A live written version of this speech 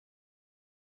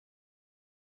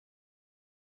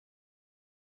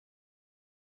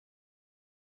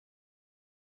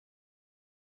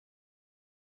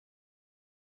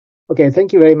Okay,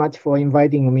 thank you very much for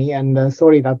inviting me, and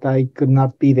sorry that I could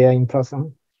not be there in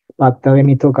person, but let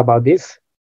me talk about this.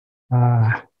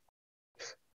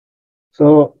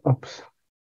 Oops.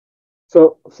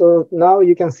 So now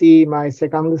you can see my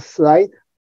second slide.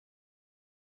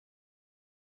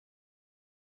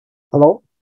 Hello?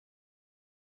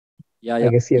 Yeah, I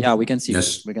guess yes. Yeah, we can see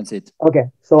Yes. it. We can see it.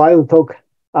 Okay, so I will talk.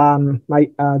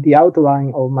 The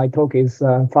outline of my talk is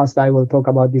first I will talk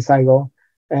about DECIGO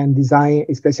and design,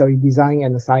 especially design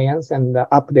and science and the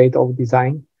update of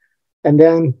design, and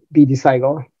then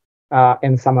B-DECIGO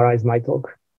and summarize my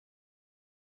talk.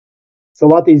 So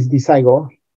what is DECIGO?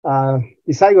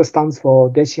 DECIGO stands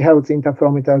for Decihertz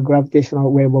Interferometer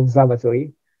Gravitational Wave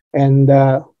Observatory, and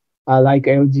like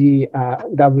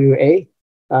LGWA,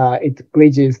 it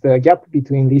bridges the gap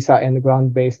between LISA and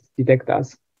ground-based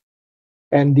detectors.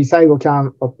 And DECIGO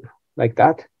can, like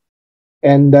that.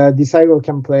 And DECIGO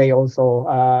can play also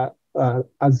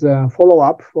as a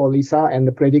follow-up for LISA and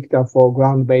the predictor for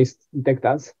ground-based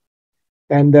detectors.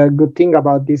 And the good thing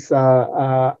about this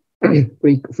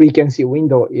frequency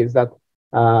window is that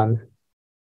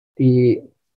the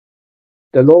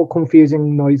low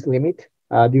confusing noise limit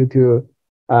due to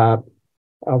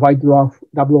white dwarf,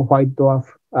 double white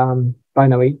dwarf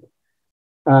binary,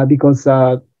 because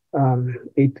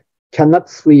it cannot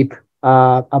sweep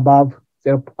above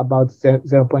about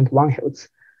 0.1 hertz.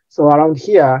 So around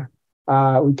here,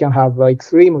 we can have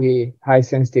extremely high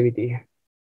sensitivity.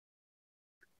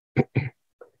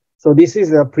 So this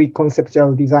is a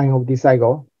pre-conceptual design of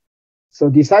DECIGO.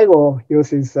 So DECIGO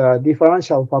uses a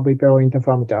differential Fabry-Perot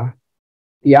interferometer.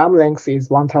 The arm length is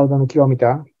 1,000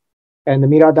 kilometer, and the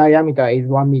mirror diameter is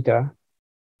 1 meter.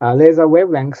 Laser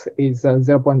wavelength is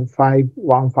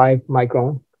 0.515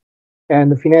 micron,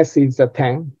 and the finesse is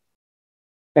 10.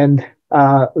 And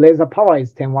laser power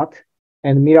is 10 watt,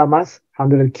 and mirror mass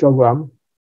 100 kilogram.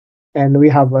 And we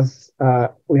have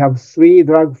 3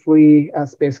 drug-free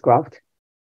spacecraft,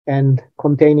 and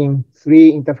containing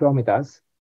 3 interferometers.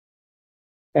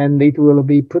 And it will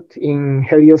be put in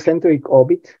heliocentric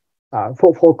orbit.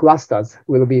 4 clusters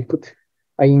will be put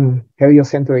in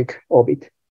heliocentric orbit.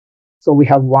 So we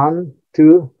have 1,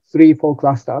 2, 3, 4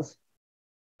 clusters.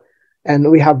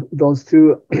 And we have those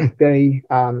 2 very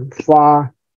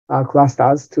far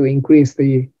clusters to increase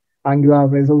the angular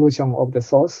resolution of the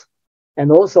source.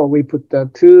 And also we put the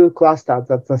 2 clusters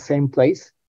at the same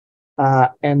place.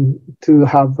 And to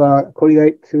have a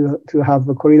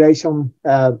correlation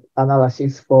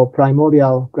analysis for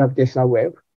primordial gravitational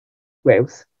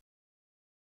waves.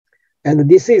 And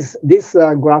this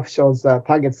graph shows the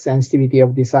target sensitivity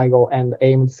of DECIGO and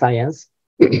aimed science.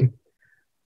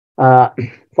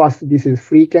 First, this is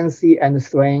frequency and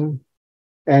strain,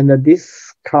 and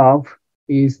this curve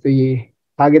is the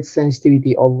target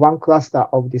sensitivity of 1 cluster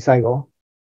of DECIGO,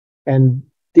 and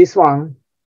this one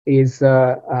is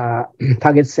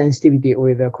target sensitivity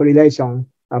with a correlation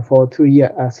for 3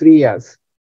 years.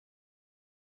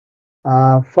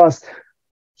 First,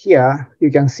 here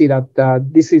you can see that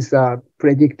this is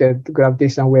predicted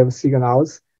gravitational wave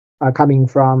signals coming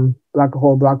from black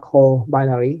hole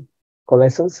binary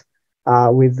coalescence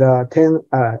with 10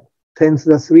 to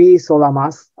the 3 solar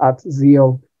mass at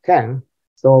 0.10.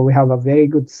 So we have a very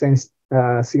good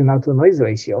signal to noise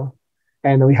ratio,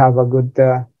 and we have a good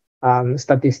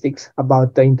statistics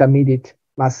about the intermediate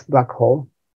mass black hole.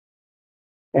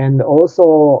 And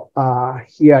also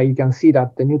here you can see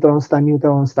that the neutron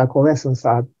star coalescence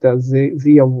at the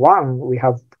 0.1, we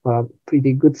have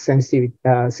pretty good sensitivity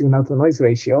signal to noise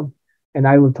ratio. And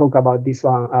I will talk about this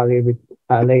one a little bit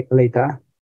later.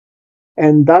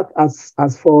 And that as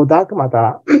for dark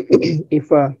matter, if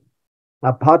a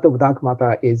part of dark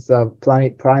matter is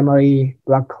primary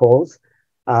black holes,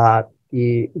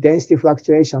 the density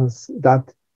fluctuations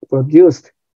that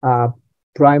produced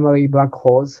primary black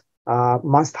holes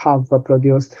must have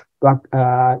produced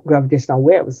gravitational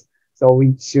waves. So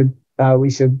we should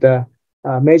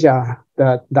measure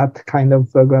that kind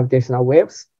of gravitational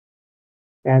waves.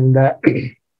 And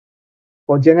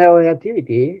for general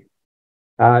relativity,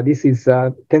 this is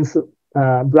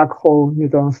black hole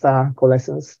neutron star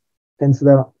coalescence, 10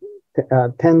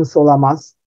 solar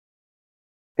mass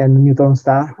and neutron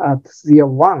star at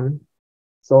 0.1.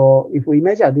 So if we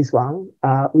measure this one,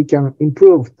 we can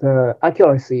improve the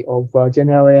accuracy of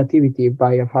general relativity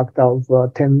by a factor of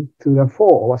 10 to the 4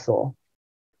 or so.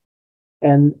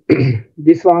 And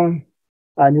this one,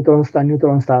 neutron star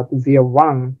at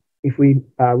 0.1, if we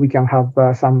can have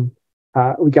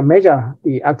we can measure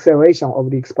the acceleration of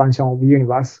the expansion of the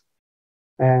universe.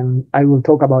 And I will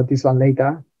talk about this one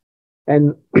later.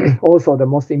 And also the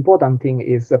most important thing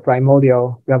is the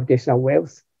primordial gravitational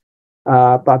waves.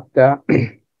 But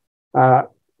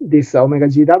this omega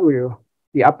GW,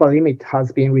 the upper limit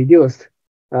has been reduced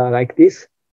like this.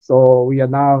 So we are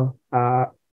now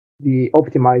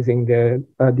optimizing the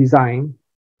design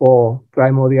for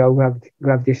primordial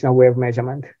gravitational wave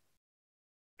measurement.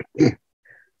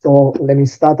 So let me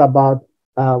start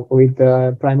with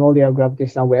the primordial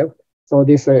gravitational wave. So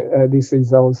this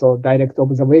is also direct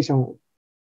observation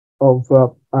of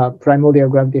primordial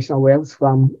gravitational waves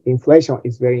from inflation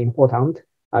is very important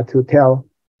to tell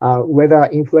whether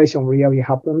inflation really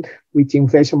happened, which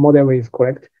inflation model is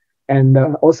correct, and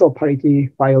also parity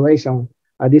violation.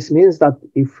 This means that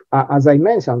if, as I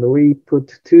mentioned, we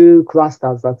put two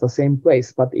clusters at the same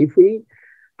place, but if we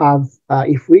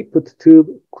put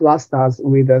two clusters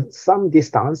with some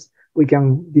distance, we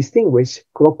can distinguish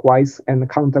clockwise and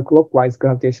counterclockwise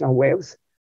gravitational waves.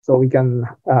 So we can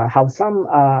have some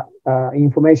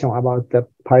information about the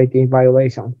parity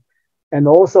violation. And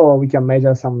also we can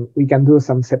do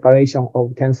some separation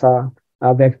of tensor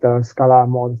vector scalar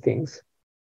mode things.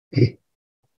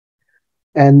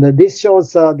 And this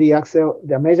shows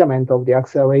the measurement of the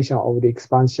acceleration of the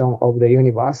expansion of the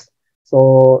universe.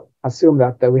 So assume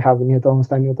that we have neutron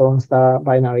star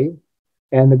binary,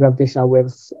 and the gravitational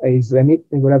waves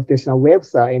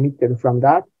are emitted from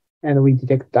that, and we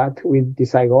detect that with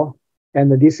DECIGO. And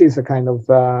this is a kind of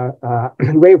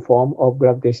waveform of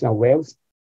gravitational waves.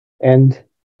 And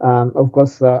of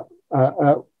course,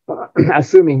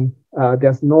 assuming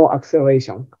there's no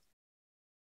acceleration.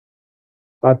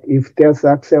 But if there's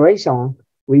acceleration,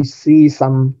 we see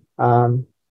some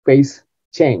phase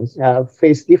change,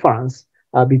 phase difference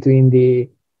between the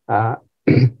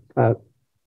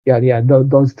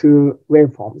those two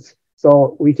waveforms.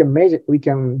 So we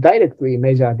can directly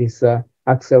measure this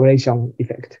acceleration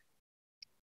effect.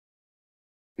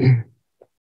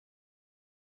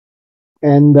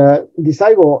 And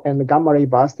DECIGO and gamma ray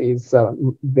burst is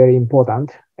very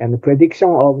important. And the prediction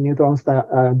of neutron star,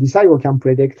 DECIGO can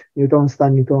predict neutron star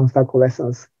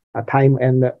coalescence time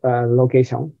and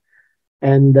location.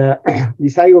 And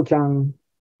DECIGO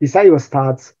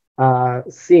starts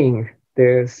seeing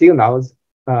the signals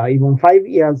even 5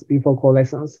 years before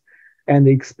coalescence. And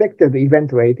the expected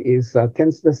event rate is 10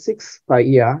 to the 6 per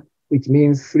year, which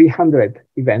means 300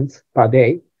 events per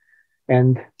day.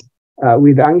 And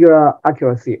with angular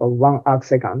accuracy of 1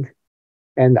 arcsecond.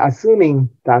 And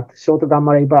assuming that short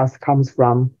gamma ray burst comes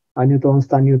from a neutron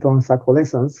star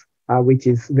coalescence, which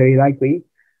is very likely,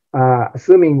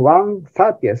 assuming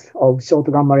 1/30th of short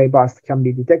gamma ray burst can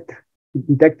be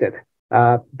detected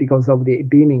because of the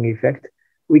beaming effect,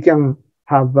 we can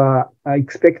have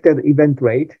expected event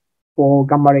rate for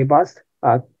gamma ray burst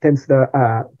 10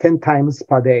 times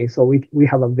per day. So we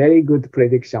have a very good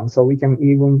prediction. So we can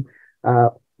even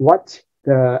watch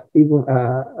the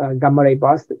gamma ray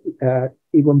burst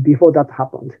even before that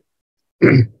happened.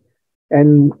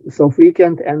 And so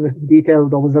frequent and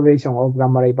detailed observation of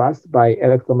gamma ray burst by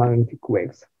electromagnetic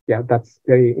waves. Yeah, that's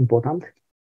very important.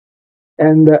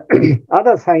 And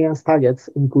other science targets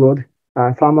include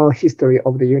thermal history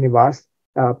of the universe,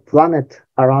 planet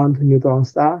around neutron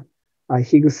star,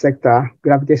 Higgs sector,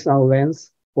 gravitational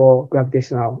lens for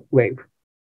gravitational wave,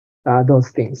 those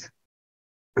things.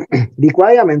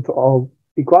 Requirements of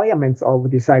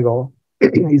DECIGO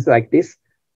is like this.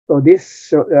 So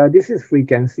this is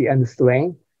frequency and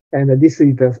strain, and this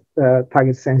is the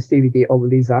target sensitivity of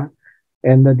LISA,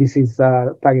 and this is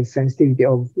target sensitivity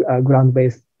of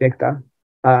ground-based detector,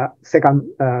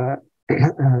 second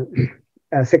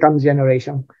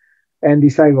generation, and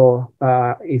DECIGO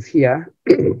is here.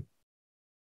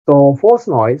 So force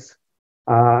noise,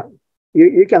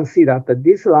 you can see that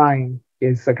this line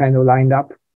is kind of lined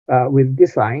up with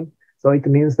this line. So it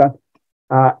means that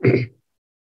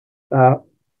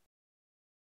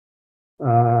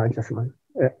just a moment.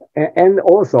 And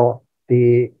also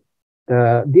the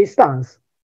distance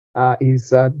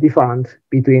is different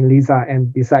between LISA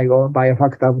and DECIGO by a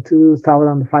factor of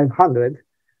 2,500.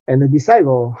 And the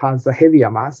DECIGO has a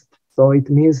heavier mass. So it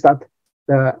means that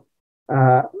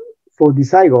for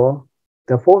DECIGO,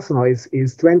 the force noise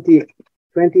is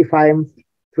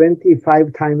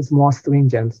 25 times more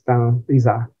stringent than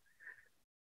LISA.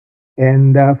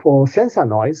 And for sensor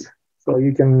noise, so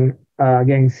you can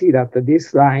again see that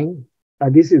this line,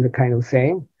 this is the kind of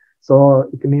same. So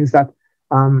it means that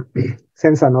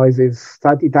sensor noise is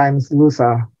 30 times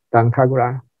looser than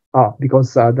Kagura,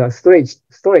 because the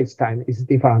storage time is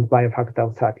different by a factor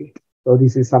of 30. So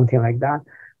this is something like that.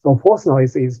 So force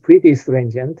noise is pretty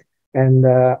stringent, and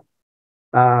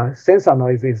sensor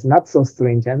noise is not so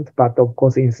stringent, but of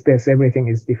course in space everything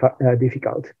is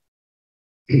difficult.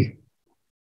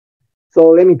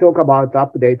 So let me talk about the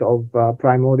update of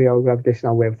primordial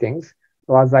gravitational wave things.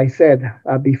 So as I said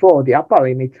before, the upper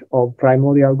limit of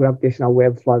primordial gravitational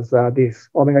waves was this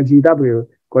omega GW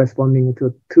corresponding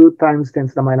to 2 times 10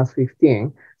 to the minus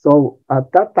 15. So at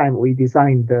that time, we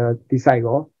designed the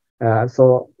DECIGO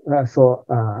so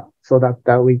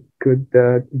that we could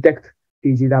detect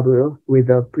PGW with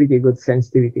a pretty good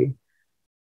sensitivity.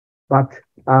 But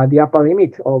the upper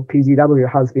limit of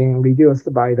PGW has been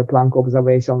reduced by the Planck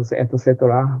observations,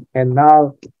 etc. And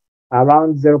now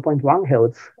around 0.1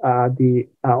 Hertz, the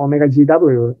omega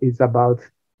GW is about,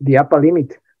 the upper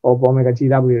limit of omega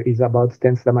GW is about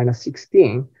 10 to the minus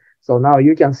 16. So now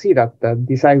you can see that the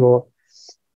DECIGO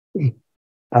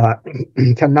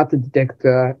cannot detect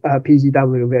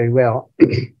PGW very well.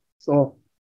 So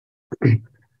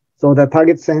the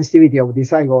target sensitivity of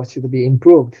DECIGO should be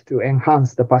improved to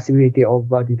enhance the possibility of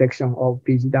detection of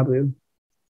PGW.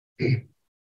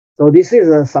 So this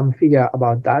is some figure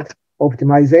about that,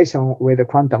 optimization with the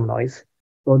quantum noise.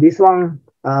 So this one,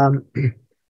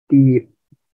 the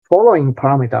following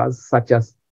parameters such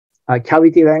as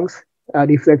cavity length,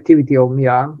 reflectivity of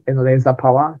mirror, and laser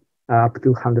power up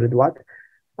to 100 watt,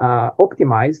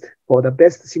 optimized for the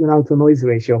best signal to noise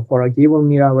ratio for a given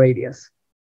mirror radius.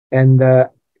 And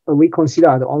we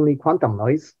considered only quantum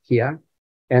noise here.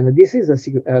 And this is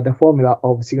the formula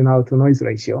of signal to noise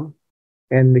ratio.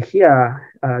 And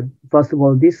here, first of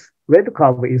all, this red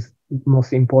curve is the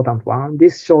most important one.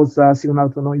 This shows signal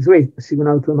to noise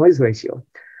ratio.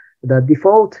 The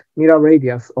default mirror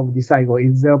radius of DECIGO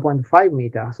is 0.5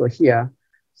 meter. So here,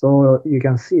 so you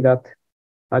can see that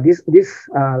this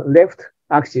left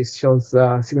axis shows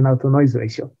signal to noise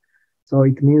ratio. So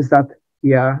it means that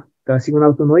here the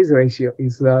signal to noise ratio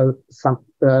is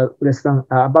less than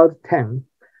about 10.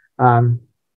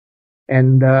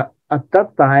 And at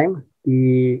that time,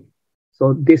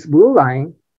 so this blue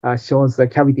line shows the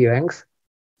cavity length.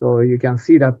 So you can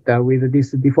see that with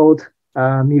this default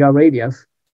mirror radius,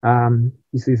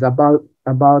 this is about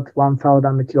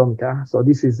 1,000 kilometer. So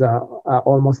this is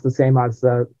almost the same as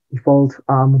the default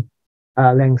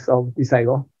length of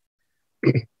DECIGO.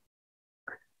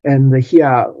 And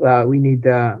here we need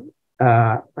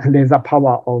laser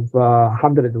power of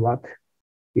 100 watt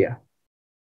here.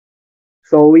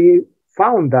 So we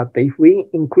found that if we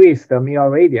increase the mirror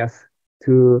radius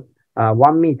to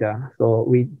 1 meter, so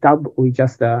we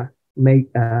just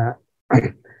make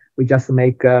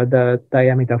the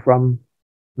diameter from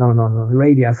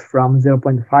radius from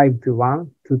 0.5 to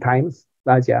 1, 2 times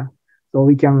larger. So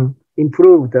we can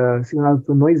improve the signal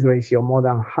to noise ratio more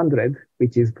than 100,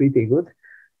 which is pretty good.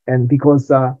 And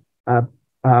because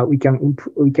we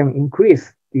can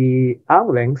increase the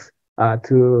arm length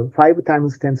to 5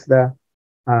 times 10 to the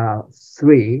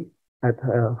 3 at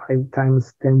 5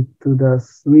 times 10 to the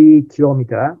 3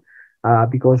 kilometer,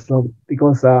 because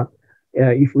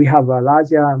if we have a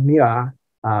larger mirror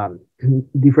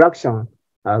diffraction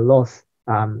loss,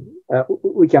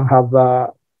 we can have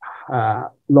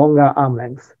longer arm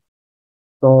length.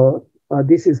 So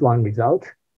this is one result.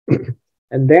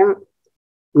 And then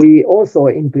we also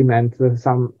implement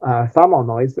some thermal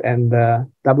noise and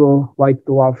double white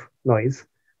dwarf noise.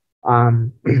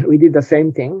 We did the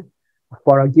same thing.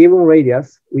 For a given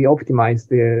radius, we optimized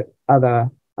the other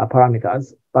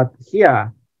parameters. But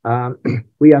here,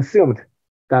 we assumed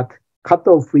that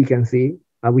cutoff frequency,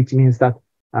 which means that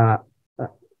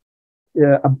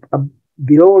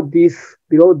below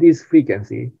this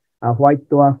frequency, white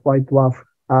dwarf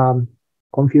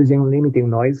confusing limiting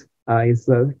noise is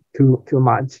too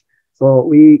much. So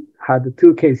we had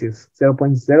 2 cases,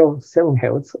 0.07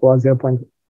 Hertz or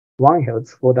 0.1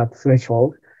 Hertz for that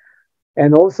threshold.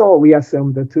 And also we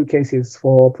assumed the 2 cases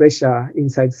for pressure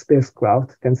inside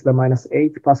spacecraft, 10 to the minus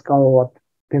 8 Pascal or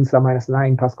 10 to the minus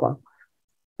 9 Pascal.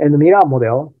 And the mirror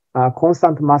model,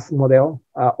 constant mass model,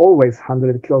 always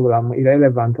 100 kilogram,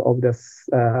 irrelevant of the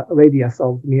radius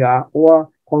of mirror or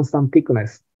constant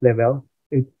thickness level.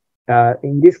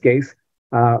 In this case,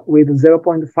 with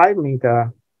 0.5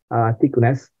 meter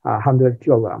thickness, 100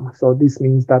 kilogram. So this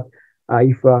means that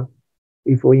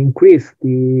if we increase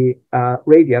the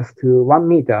radius to 1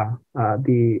 meter,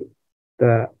 the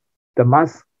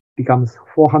mass becomes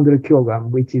 400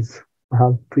 kilogram, which is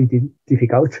pretty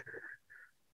difficult.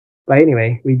 But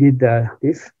anyway, we did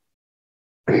this.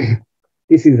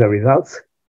 This is the results.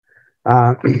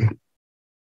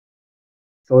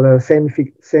 So the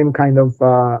same kind of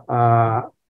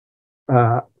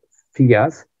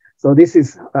figures. So this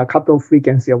is a cutoff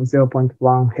frequency of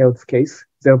 0.1 Hertz case,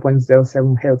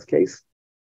 0.07 Hertz case.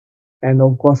 And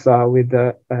of course, with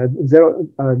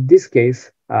this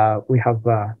case, we have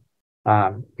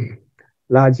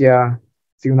larger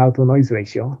signal to noise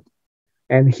ratio.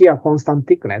 And here, constant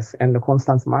thickness and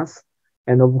constant mass.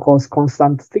 And of course,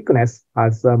 constant thickness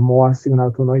has more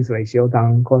signal to noise ratio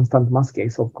than constant mass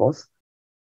case, of course.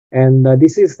 And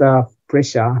this is the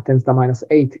pressure 10 to the minus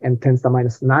 8 and 10 to the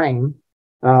minus 9.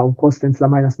 Of course, 10 to the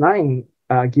minus 9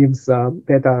 gives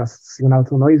better signal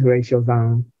to noise ratio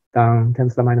than 10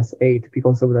 to the minus 8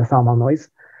 because of the thermal noise.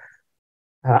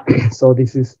 So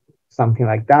this is something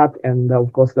like that. And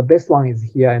of course, the best one is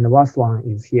here and the worst one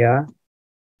is here.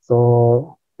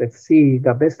 So let's see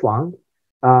the best one.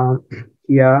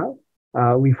 Here,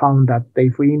 we found that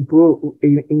if we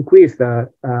increase the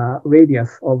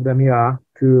radius of the mirror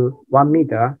to 1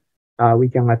 meter, we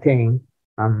can attain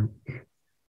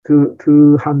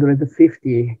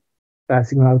 250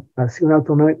 signal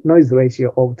to noise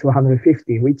ratio of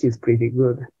 250, which is pretty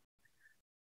good.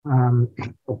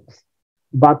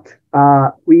 But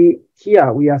we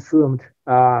assumed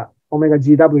omega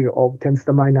GW of 10 to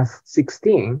the minus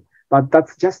 16, but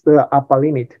that's just the upper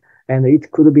limit, and it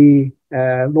could be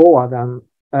lower than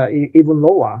even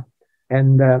lower.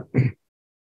 And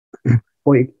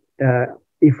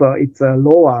if it's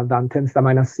lower than 10 to the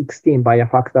minus 16 by a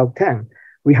factor of 10,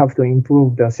 we have to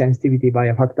improve the sensitivity by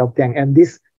a factor of 10. And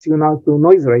this signal to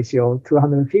noise ratio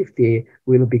 250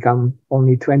 will become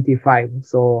only 25.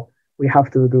 So we have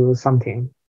to do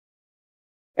something.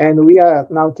 And we are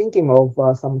now thinking of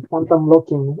some quantum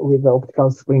locking with the optical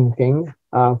spring thing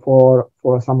for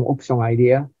some option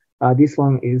idea. This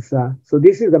one is, so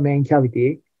this is the main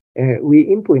cavity. We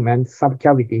implement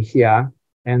subcavity here.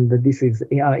 And this is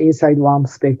inside one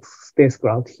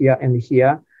spacecraft here and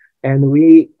here. And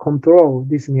we control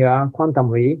this mirror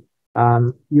quantumly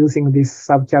using this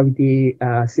subcavity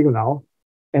signal.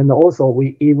 And also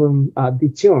we even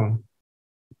detune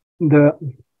the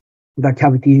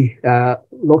cavity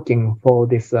locking for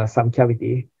this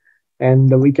subcavity.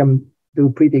 And we can do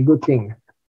pretty good thing.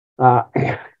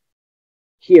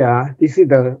 Here, this is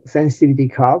the sensitivity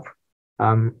curve.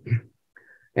 And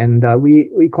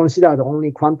we considered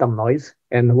only quantum noise,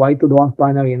 and white dwarf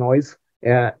binary noise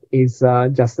is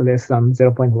just less than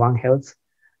 0.1 hertz.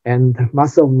 And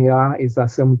mass of mirror is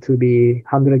assumed to be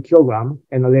 100 kilogram,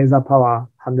 and laser power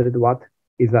 100 watt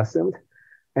is assumed.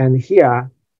 And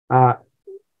here,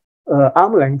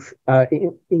 arm length,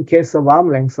 in case of arm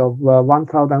length of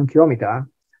 1,000 kilometer,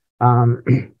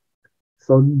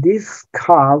 so this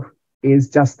curve is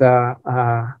just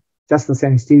a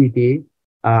sensitivity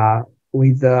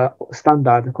with the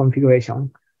standard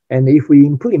configuration. And if we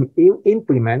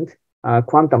implement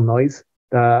quantum noise,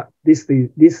 this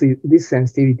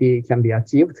sensitivity can be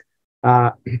achieved,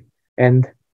 and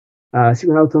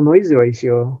signal to noise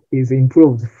ratio is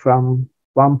improved from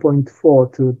 1.4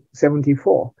 to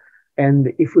 74.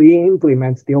 And if we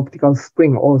implement the optical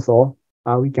spring also,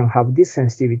 we can have this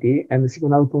sensitivity, and the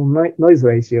signal to noise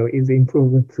ratio is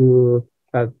improved to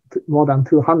more than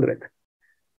 200.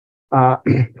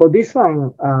 For this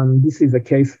one, this is a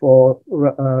case for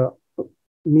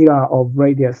mirror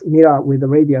with a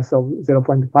radius of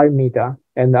 0.5 meter,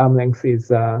 and arm length is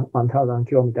 1,000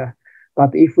 kilometer.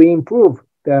 But if we improve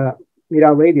the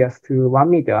mirror radius to 1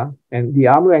 meter, and the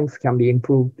arm length can be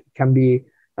improved, can be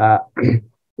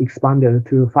expanded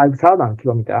to 5,000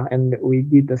 kilometer, and we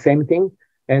did the same thing.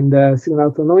 And the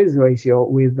signal to noise ratio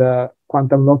with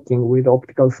quantum locking with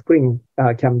optical spring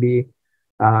can be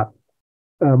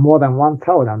more than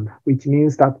 1,000, which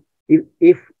means that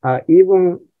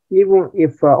even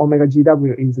if omega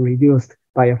GW is reduced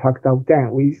by a factor of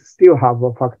 10, we still have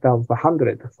a factor of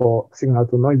 100 for signal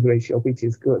to noise ratio, which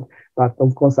is good. But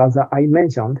of course, as I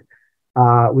mentioned,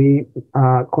 we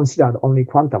considered only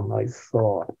quantum noise.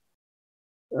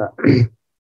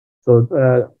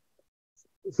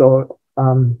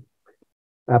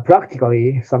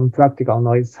 Practically, some practical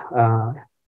noise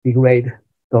degrade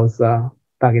those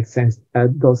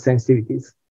those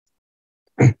sensitivities.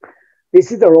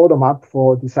 This is the roadmap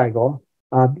for DECIGO.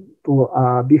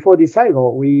 Before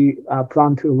DECIGO, we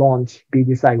plan to launch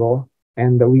B-DECIGO,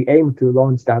 and we aim to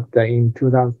launch that in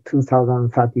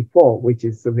 2034, which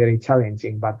is very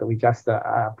challenging, but we just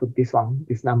put this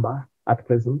number at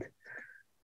present.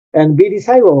 And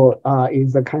B-DECIGO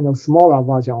is a kind of smaller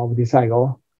version of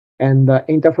DECIGO, and the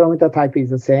interferometer type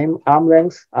is the same. Arm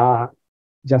length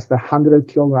just 100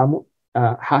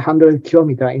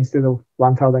 kilometer instead of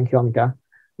 1,000 kilometer.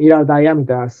 Mirror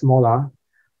diameter smaller,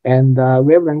 and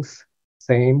wavelength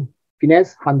same.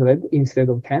 Finesse 100 instead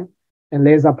of 10, and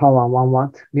laser power 1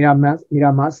 watt. Mirror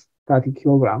mass 30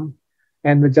 kilogram,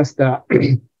 and just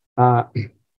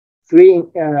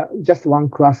just one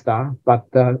cluster, but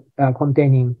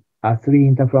containing 3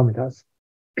 interferometers.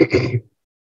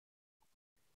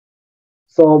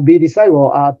 So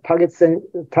B-DECIGO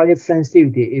target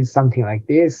sensitivity is something like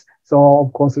this. So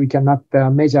of course we cannot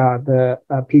measure the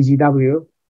PGW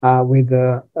with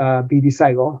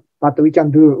B-DECIGO, but we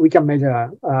can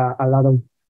measure a lot of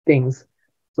things.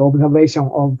 So observation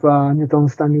of neutron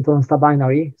star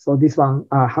binary. So this one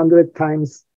 100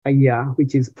 times a year,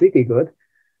 which is pretty good.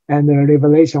 And the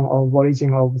revelation of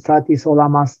origin of 30 solar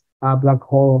mass black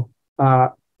hole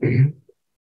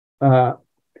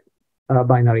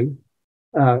binary.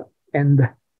 And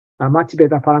a much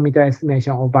better parameter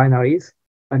estimation of binaries,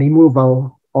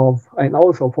 removal of, and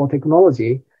also for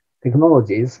technologies,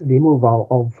 removal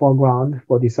of foreground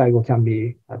for DECIGO can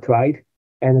be tried,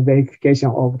 and verification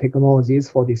of technologies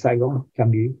for DECIGO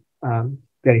can be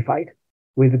verified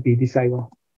with B-DECIGO.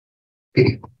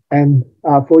 And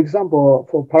for example,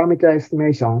 for parameter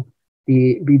estimation,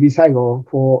 the B-DECIGO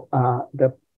for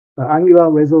the angular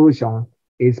resolution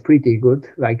is pretty good,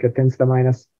 like 10 to the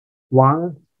minus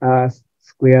 1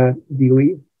 square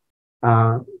degree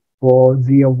for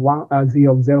z of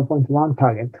 0.1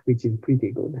 target, which is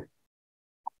pretty good.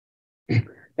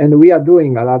 And we are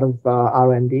doing a lot of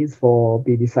R&Ds for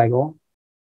B-DECIGO,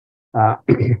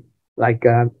 like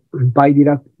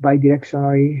bidirectional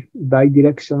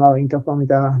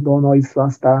interferometer, low noise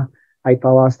thruster, high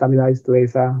power stabilized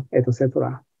laser,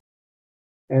 etc.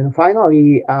 And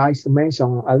finally, I should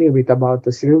mention a little bit about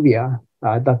the Sylvia.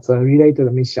 That's a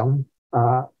related mission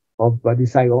of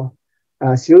DECIGO.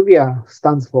 Sylvia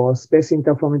stands for Space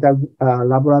Interferometer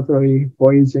Laboratory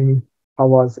Voyaging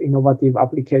Powers Innovative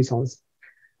Applications.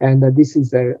 And this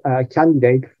is a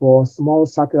candidate for small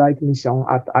satellite mission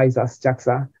at ISR's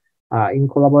JAXA in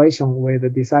collaboration with the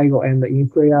DECIGO and the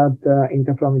infrared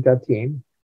interferometer team.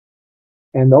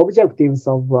 And the objectives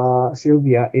of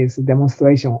Sylvia is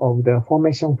demonstration of the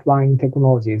formation flying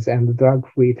technologies and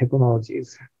drug-free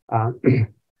technologies.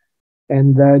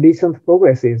 And the recent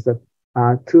progress is that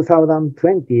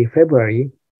 2020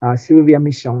 February, Sylvia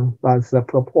mission was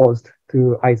proposed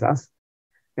to ISRS,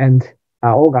 and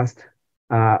August,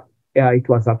 it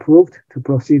was approved to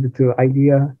proceed to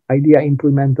idea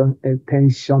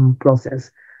implementation process.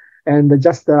 And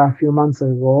just a few months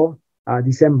ago,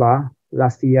 December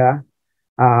last year,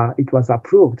 it was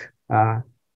approved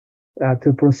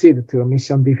to proceed to a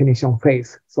mission definition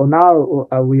phase. So now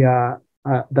we are,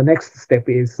 the next step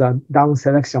is down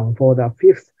selection for the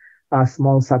fifth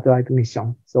small satellite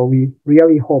mission. So we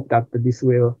really hope that this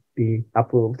will be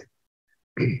approved.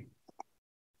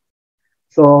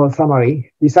 So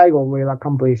summary, DECIGO will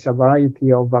accomplish a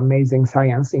variety of amazing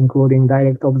science, including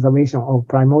direct observation of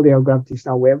primordial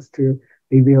gravitational waves to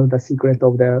reveal the secret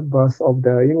of the birth of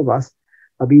the universe.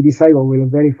 B-DECIGO will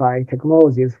verify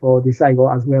technologies for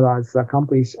DECIGO as well as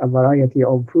accomplish a variety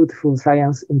of fruitful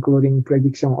science, including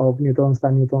prediction of neutron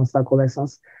star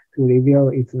collisions to reveal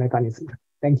its mechanism.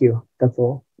 Thank you. That's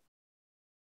all.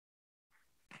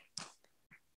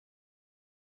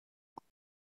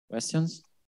 Questions?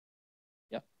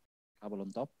 Yeah, Kabul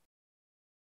on top.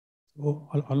 So,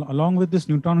 along with this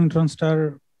neutron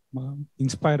star in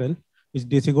spiral, which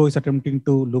DECIGO is attempting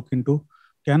to look into,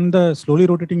 can the slowly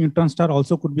rotating neutron star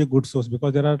also could be a good source?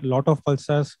 Because there are a lot of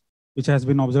pulsars which has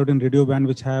been observed in radio band,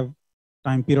 which have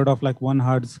time period of like 1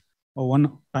 hertz or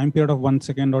one time period of 1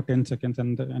 second or 10 seconds.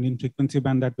 And in frequency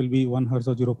band, that will be 1 hertz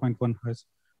or 0.1 hertz.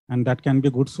 And that can be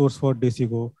a good source for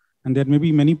DECIGO. And there may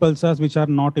be many pulsars which are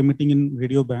not emitting in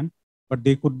radio band, but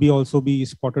they could be also be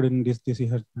spotted in this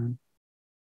decihertz band.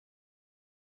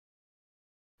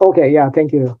 Okay, yeah,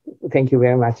 thank you. Thank you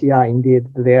very much. Yeah, indeed,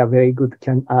 they are very good,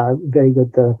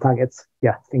 targets.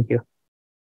 Yeah, thank you.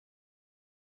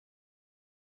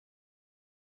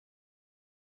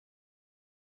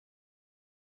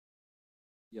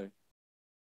 Yeah.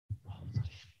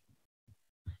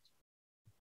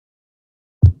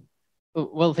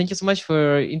 Well, thank you so much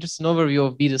for an interesting overview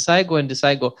of B-DECIGO and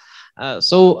DECIGO.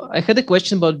 So I had a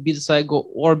question about B-DECIGO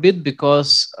orbit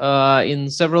because in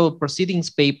several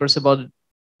proceedings papers about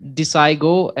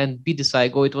DECIGO and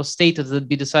B-DECIGO, it was stated that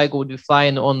B-DECIGO would be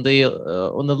flying on the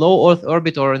low Earth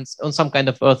orbit or on some kind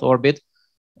of Earth orbit.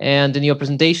 And in your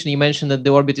presentation, you mentioned that the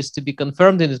orbit is to be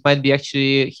confirmed and it might be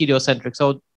actually heliocentric.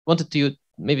 So I wanted to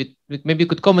maybe you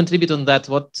could comment a little bit on that.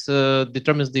 What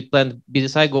determines the planned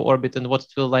B-DECIGO orbit and what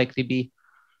it will likely be?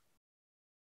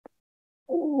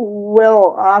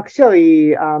 Well,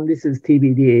 actually, this is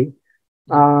TBD.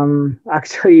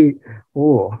 Actually,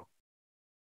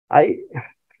 I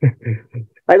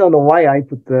don't know why I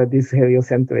put this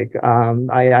heliocentric.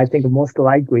 I think most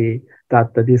likely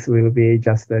that this will be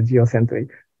just geocentric.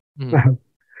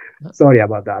 Sorry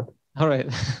about that. All right.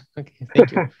 Okay,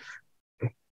 thank you. I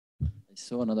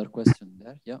saw another question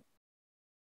there. Yeah.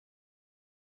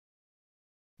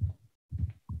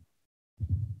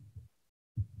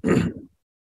 Thank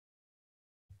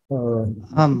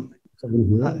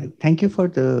you for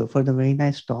the very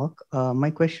nice talk.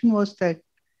 My question was that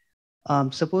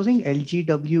supposing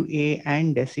LGWA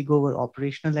and DECIGO were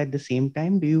operational at the same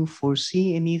time, do you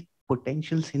foresee any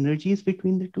potential synergies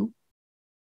between the two?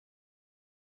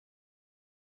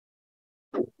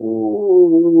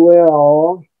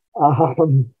 Well,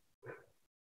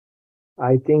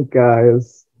 I think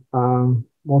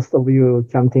most of you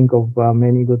can think of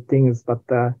many good things, but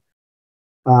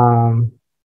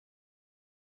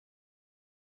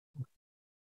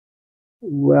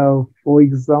well, for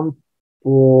example,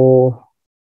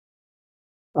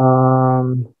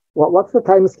 what's the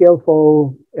time scale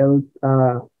for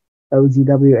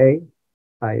LGWA?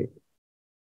 I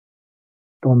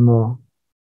don't know.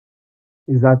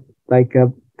 Is that like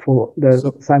for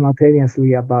the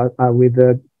simultaneously about with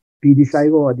the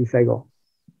B-DECIGO or DECIGO?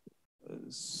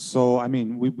 So I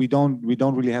mean, we don't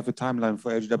really have a timeline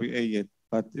for LGWA yet.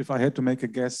 But if I had to make a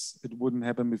guess, it wouldn't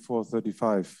happen before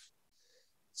 35.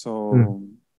 So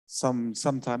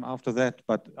sometime after that.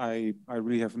 But I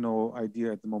really have no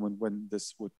idea at the moment when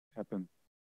this would happen.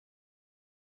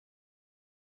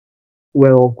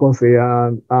 Well, of course,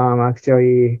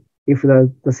 actually, if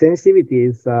the sensitivity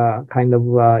is kind of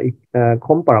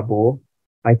comparable,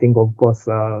 I think, of course,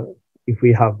 if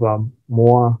we have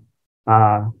more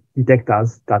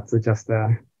detectors, that's just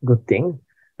a good thing.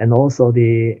 And also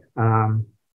the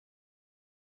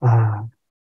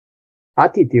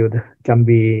attitude can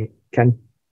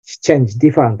change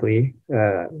differently.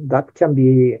 That can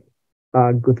be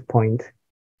a good point.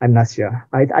 I'm not sure.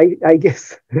 I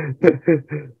guess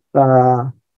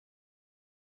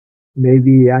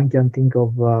maybe I can think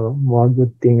of more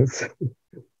good things.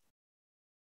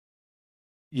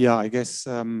 Yeah, I guess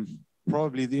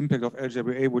probably the impact of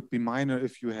LGWA would be minor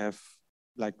if you have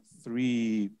like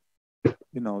 3,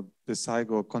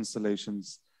 DECIGO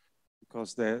constellations,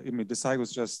 because DECIGO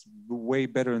is just way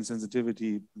better in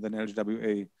sensitivity than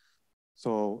LGWA.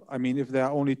 So, I mean, if there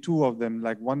are only 2 of them,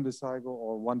 like one DECIGO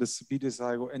or one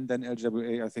B-DECIGO and then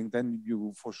LGWA, I think then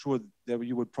you for sure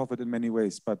you would profit in many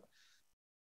ways. But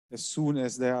as soon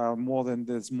as there's more than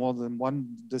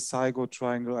one DECIGO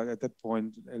triangle, at that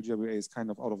point, LGWA is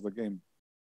kind of out of the game.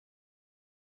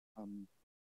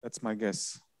 That's my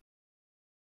guess.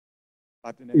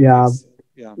 But in any case,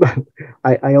 yeah.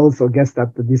 I also guess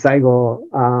that the DECIGO,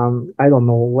 I don't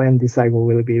know when DECIGO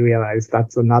will be realized.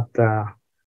 That's not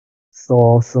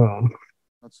so soon.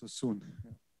 Not so soon.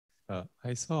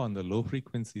 I saw on the low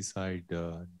frequency side,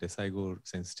 DECIGO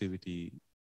sensitivity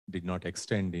did not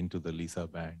extend into the LISA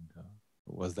band.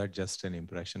 Was that just an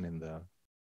impression in the...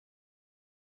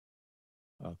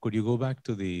 could you go back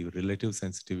to the relative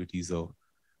sensitivities of...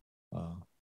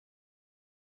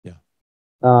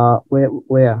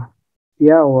 Where?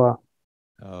 Yeah, or...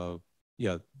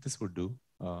 yeah, this would do.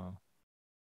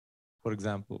 For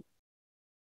example...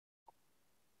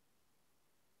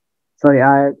 Sorry,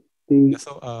 in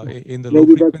the low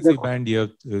frequency band,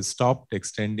 you have stopped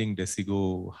extending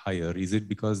DECIGO higher. Is it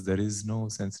because there is no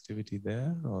sensitivity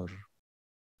there, or?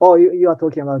 Oh, you are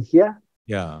talking about here?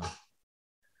 Yeah.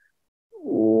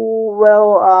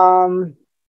 Well,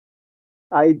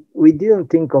 we didn't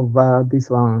think of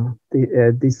this one,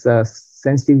 this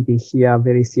sensitivity here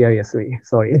very seriously.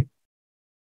 Sorry.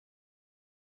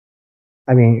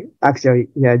 I mean, actually,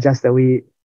 yeah, just we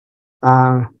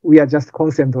are just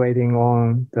concentrating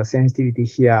on the sensitivity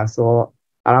here. So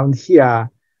around here,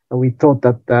 we thought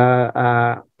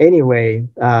that anyway,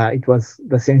 it was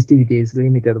the sensitivity is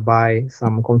limited by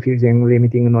some confusing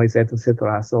limiting noise,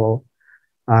 etc. So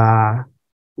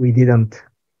we didn't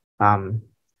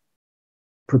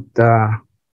put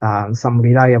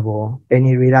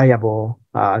any reliable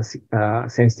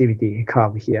sensitivity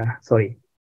curve here. Sorry.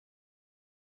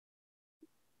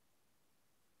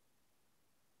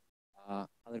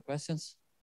 Other questions?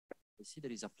 I see there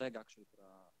is a flag actually for a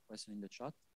question in the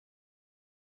chat.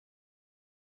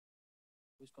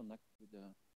 Who's connected with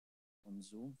on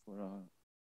Zoom for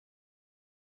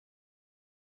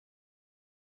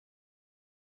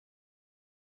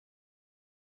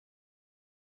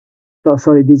So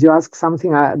sorry, did you ask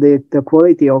something? The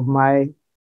quality of my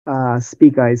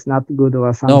speaker is not good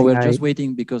or something? No, we're just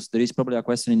waiting because there is probably a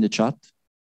question in the chat.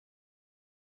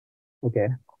 Okay.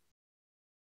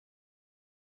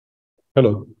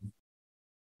 Hello.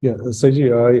 Yeah,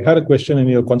 Seiji, I had a question. In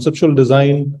your conceptual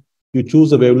design, you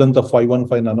choose a wavelength of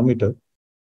 515 nanometer.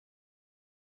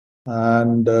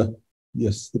 And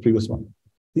yes, the previous one.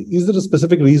 Is there a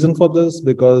specific reason for this?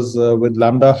 Because with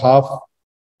lambda half,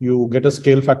 you get a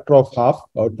scale factor of half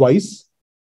or twice.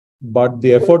 But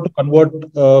the effort to convert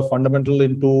fundamental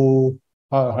into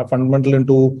fundamental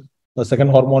into the second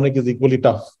harmonic is equally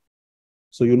tough.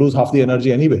 So you lose half the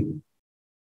energy anyway.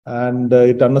 And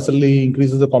it unnecessarily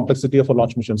increases the complexity of a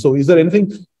launch mission. So is there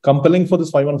anything compelling for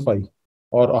this 515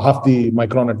 or half the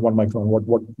micron at 1 micron?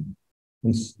 What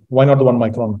means, why not the 1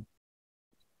 micron?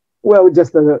 Well,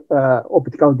 just the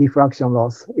optical diffraction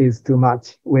loss is too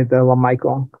much with the 1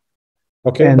 micron.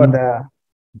 Okay, and, but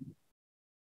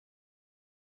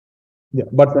yeah,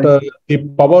 but the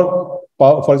power,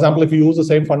 for example, if you use the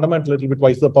same fundamental, it will be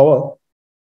twice the power.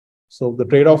 So the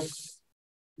trade-off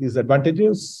is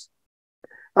advantageous.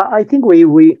 I think we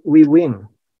win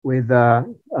with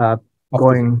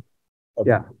going, okay.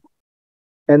 yeah.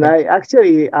 And I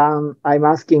actually I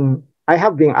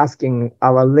have been asking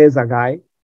our laser guy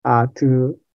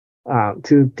to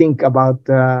think about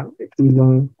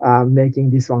even making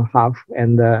this one half,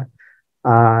 and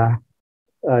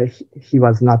he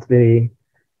was not very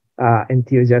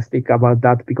enthusiastic about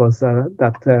that, because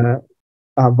that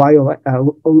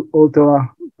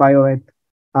ultraviolet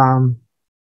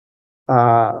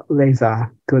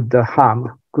laser could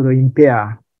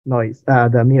impair noise,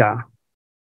 the mirror.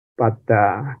 But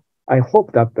I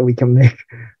hope that we can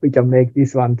make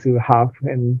this one to half,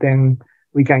 and then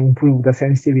we can improve the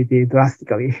sensitivity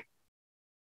drastically.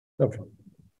 Okay,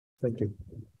 thank you.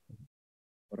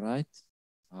 All right.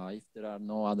 If there are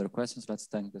no other questions, let's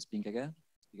thank the speaker again.